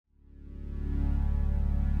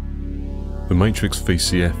The MATRIX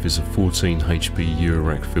VCF is a 14 HP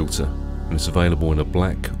eurorack filter and is available in a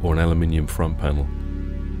black or an aluminium front panel.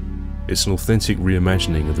 It's an authentic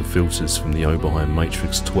reimagining of the filters from the Oberheim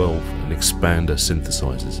Matrix 12 and Xpander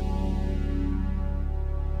synthesizers.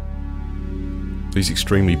 These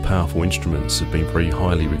extremely powerful instruments have been very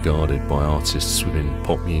highly regarded by artists within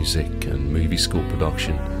pop music and movie score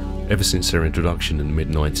production ever since their introduction in the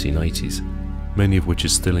mid-1980s, many of which are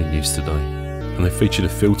still in use today. And they featured a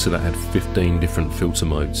filter that had 15 different filter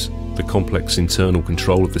modes. The complex internal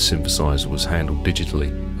control of the synthesizer was handled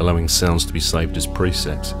digitally, allowing sounds to be saved as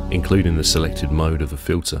presets, including the selected mode of the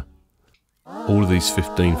filter. All of these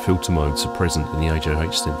 15 filter modes are present in the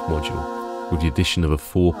AJH SYNTH module, with the addition of a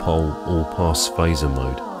 4-pole all-pass phaser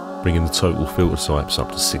mode, bringing the total filter types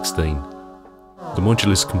up to 16. The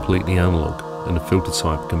module is completely analog, and the filter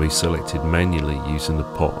type can be selected manually using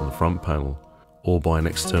the pot on the front panel or by an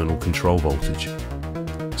external control voltage.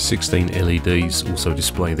 16 LEDs also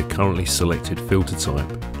display the currently selected filter type,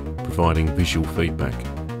 providing visual feedback.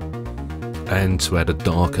 And to add a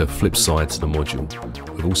darker flip side to the module,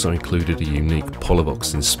 we've also included a unique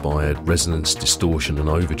Polivoks inspired resonance, distortion and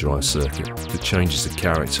overdrive circuit that changes the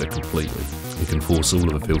character completely and can force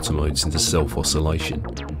all of the filter modes into self-oscillation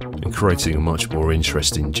and creating a much more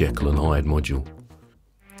interesting Jekyll and Hyde module.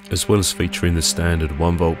 As well as featuring the standard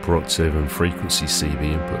 1 volt per octave and frequency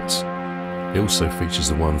CV inputs, it also features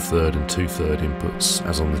the 1/3 and 2/3 inputs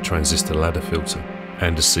as on the transistor ladder filter,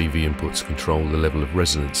 and a CV input to control the level of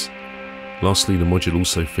resonance. Lastly, the module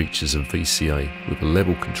also features a VCA with a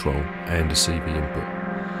level control and a CV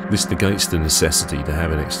input. This negates the necessity to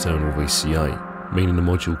have an external VCA, meaning the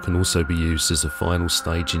module can also be used as a final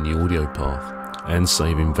stage in the audio path and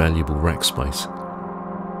saving valuable rack space.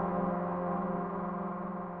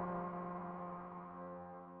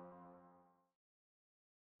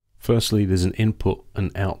 Firstly, there's an input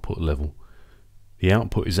and output level. The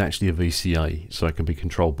output is actually a VCA, so it can be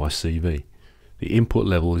controlled by CV. The input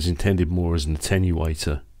level is intended more as an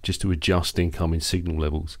attenuator, just to adjust incoming signal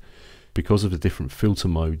levels. Because of the different filter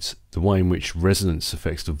modes, the way in which resonance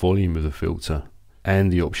affects the volume of the filter,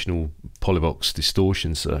 and the optional Polivoks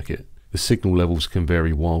distortion circuit, the signal levels can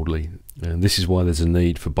vary wildly. And this is why there's a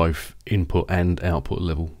need for both input and output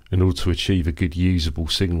level in order to achieve a good usable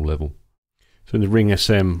signal level. So in the Ring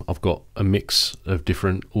SM, I've got a mix of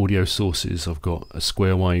different audio sources. I've got a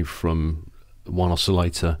square wave from one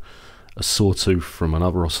oscillator, a sawtooth from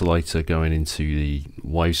another oscillator going into the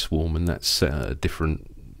wave swarm, and that's set at a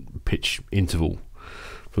different pitch interval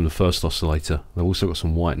from the first oscillator. I've also got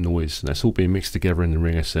some white noise, and that's all being mixed together in the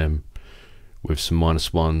Ring SM with some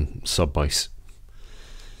 -1 sub bass.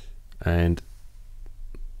 And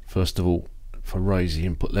first of all, if I raise the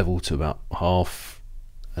input level to about half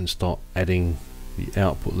and start adding the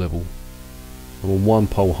output level, I'm on 1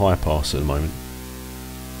 pole high pass at the moment.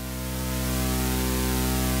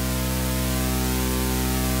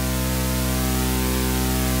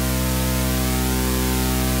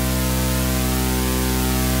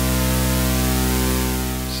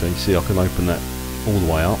 So you see I can open that all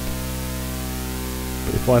the way up,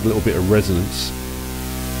 but if I had a little bit of resonance,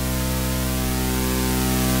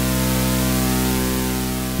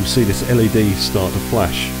 you'll see this LED start to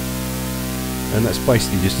flash, and that's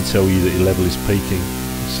basically just to tell you that your level is peaking.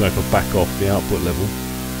 So if I back off the output level,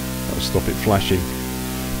 that will stop it flashing.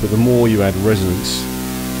 But the more you add resonance,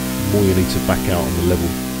 the more you need to back out on the level.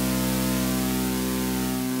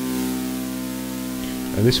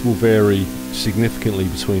 And this will vary significantly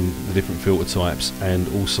between the different filter types and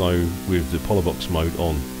also with the Polivoks mode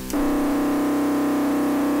on.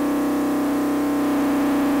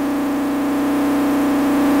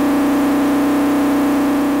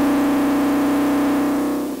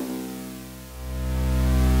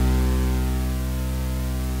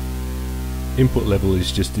 Input level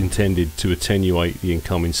is just intended to attenuate the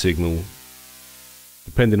incoming signal.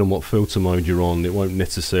 Depending on what filter mode you're on, it won't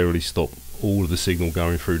necessarily stop all of the signal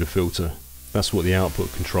going through the filter. That's what the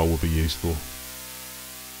output control will be used for.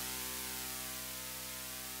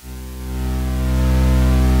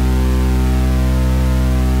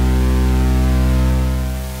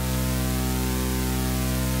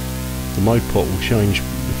 The mode pot will change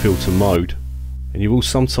the filter mode, and you will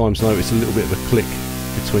sometimes notice a little bit of a click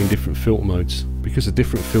between different filter modes, because the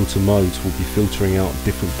different filter modes will be filtering out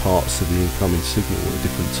different parts of the incoming signal at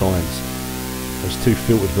different times. Those two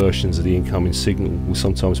filtered versions of the incoming signal will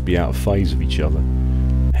sometimes be out of phase with each other,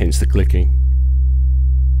 hence the clicking.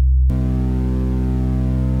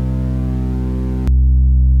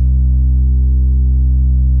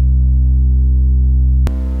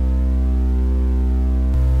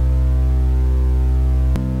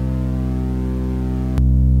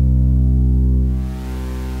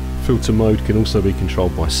 filter mode can also be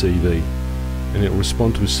controlled by CV, and it will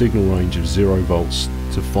respond to a signal range of 0 volts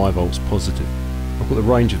to 5 volts positive. I've got the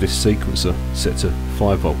range of this sequencer set to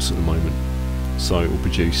 5 volts at the moment, so it will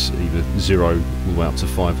produce either 0 all the way up to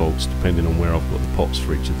 5 volts depending on where I've got the pots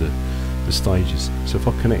for each of the stages. So if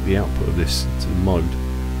I connect the output of this to the mode,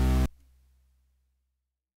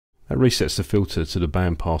 that resets the filter to the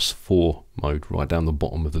bandpass 4 mode right down the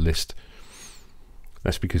bottom of the list.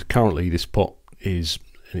 That's because currently this pot is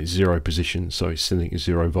in its 0 position, so it's sending at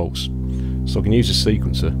 0 volts. So I can use a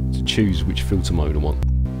sequencer to choose which filter mode I want.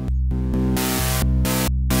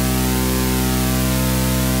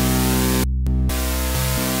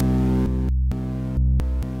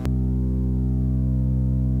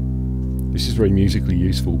 This is very musically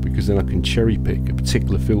useful because then I can cherry pick a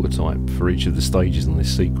particular filter type for each of the stages on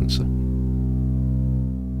this sequencer.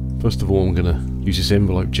 First of all, I'm going to use this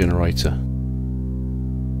envelope generator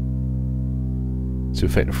to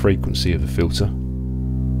affect the frequency of the filter.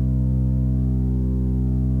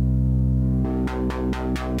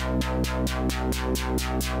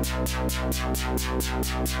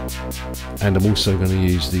 And I'm also going to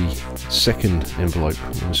use the second envelope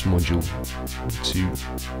on this module to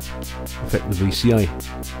affect the VCA.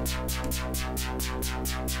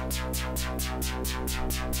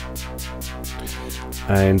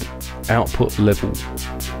 And output level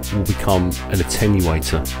will become an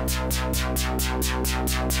attenuator.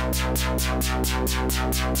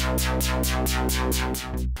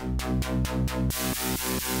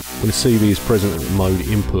 When the CV is present at the mode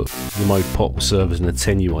input, the mode pot will serve as an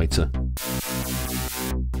attenuator.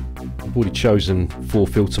 I've already chosen 4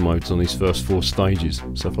 filter modes on these first 4 stages,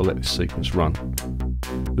 so if I let this sequence run,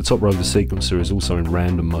 the top row of the sequencer is also in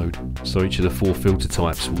random mode, so each of the 4 filter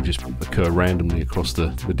types will just occur randomly across the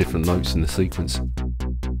different notes in the sequence.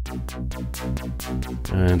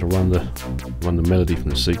 And I'll run the melody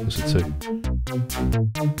from the sequencer too.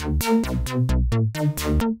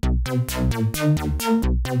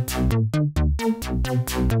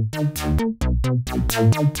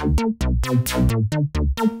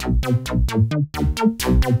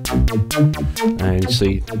 And you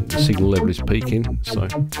see the signal level is peaking, so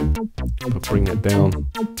if I bring that down,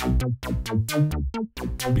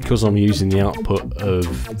 because I'm using the output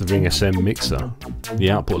of the Ring SM mixer,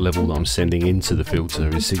 the output level that I'm sending into the filter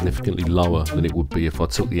is significantly lower than it would be if I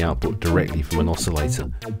took the output directly from an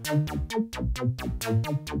oscillator.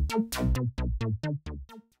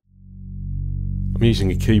 I'm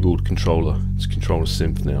using a keyboard controller to control a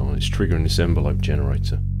synth now, and it's triggering this envelope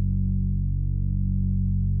generator.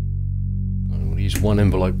 I'm going to use one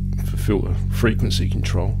envelope for filter frequency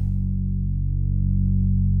control.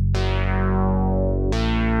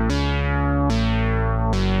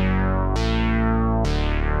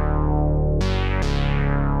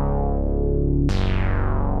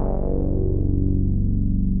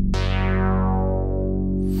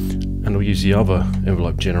 And I'll use the other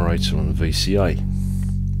envelope generator on the VCA.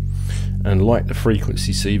 And like the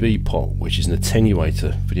frequency CV pot, which is an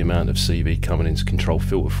attenuator for the amount of CV coming in to control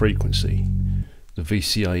filter frequency, the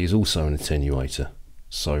VCA is also an attenuator.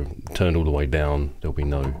 So turned all the way down, there'll be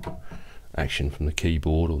no action from the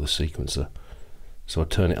keyboard or the sequencer. So I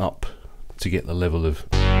turn it up to get the level of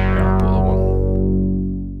output I want.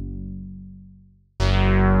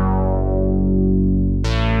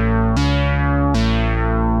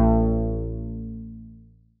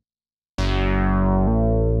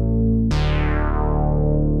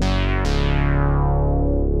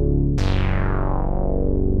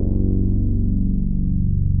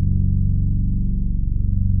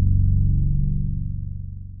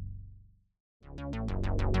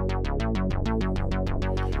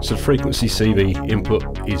 So the frequency CV input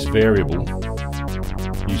is variable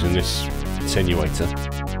using this attenuator.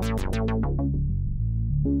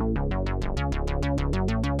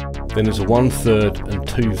 Then there's a 1/3 and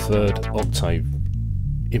 2/3 octave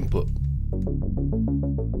input.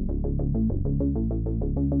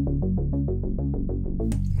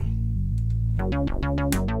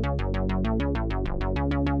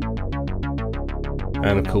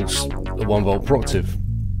 And of course the 1 volt per octave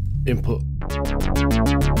input.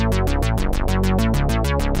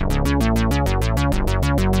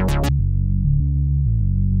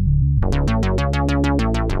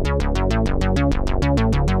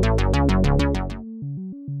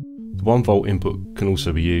 The 1 volt input can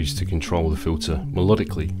also be used to control the filter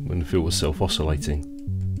melodically when the filter is self-oscillating.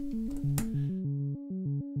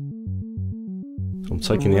 So I'm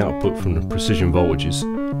taking the output from the precision voltages.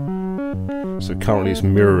 So currently it's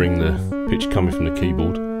mirroring the pitch coming from the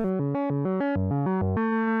keyboard.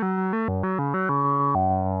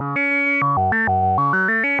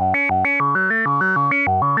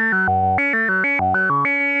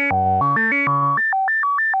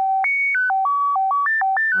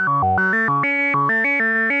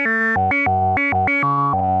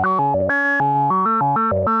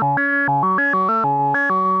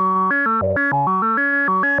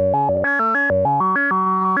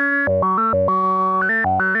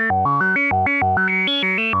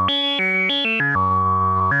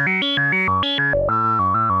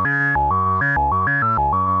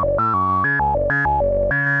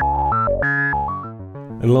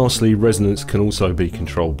 And lastly, resonance can also be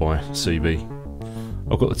controlled by CV.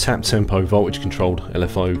 I've got the tap tempo voltage controlled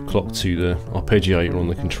LFO clocked to the arpeggiator on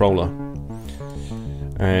the controller,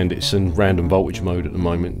 and it's in random voltage mode at the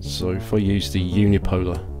moment. So if I use the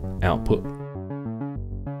unipolar output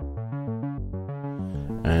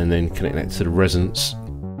and then connect that to the resonance,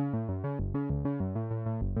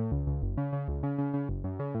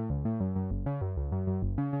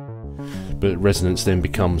 but resonance then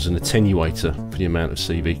becomes an attenuator for the amount of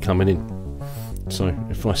CV coming in. So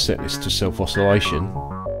if I set this to self-oscillation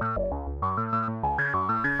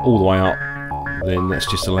all the way up, then that's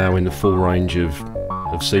just allowing the full range of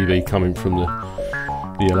CV coming from the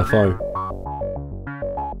LFO.